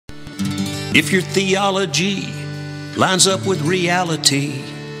If your theology lines up with reality,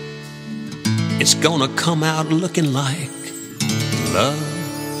 it's gonna come out looking like love.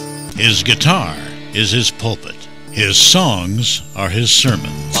 His guitar is his pulpit. His songs are his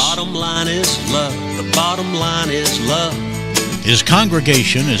sermons. Bottom line is love. The bottom line is love. His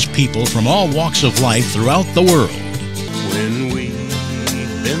congregation is people from all walks of life throughout the world. When we've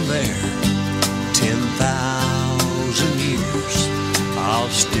been there 10,000 years, I'll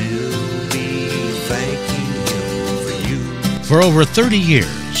still be thanking him for you. For over 30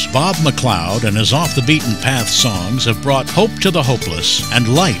 years, Bob McLeod and his off-the-beaten-path songs have brought hope to the hopeless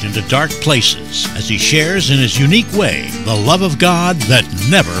and light into dark places as he shares in his unique way the love of God that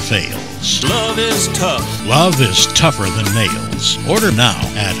never fails. Love is tough. Love is tougher than nails. Order now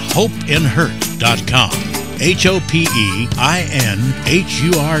at hopeinhurt.com.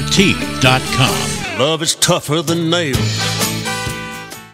 HOPEINHURT.com. Love is tougher than nails.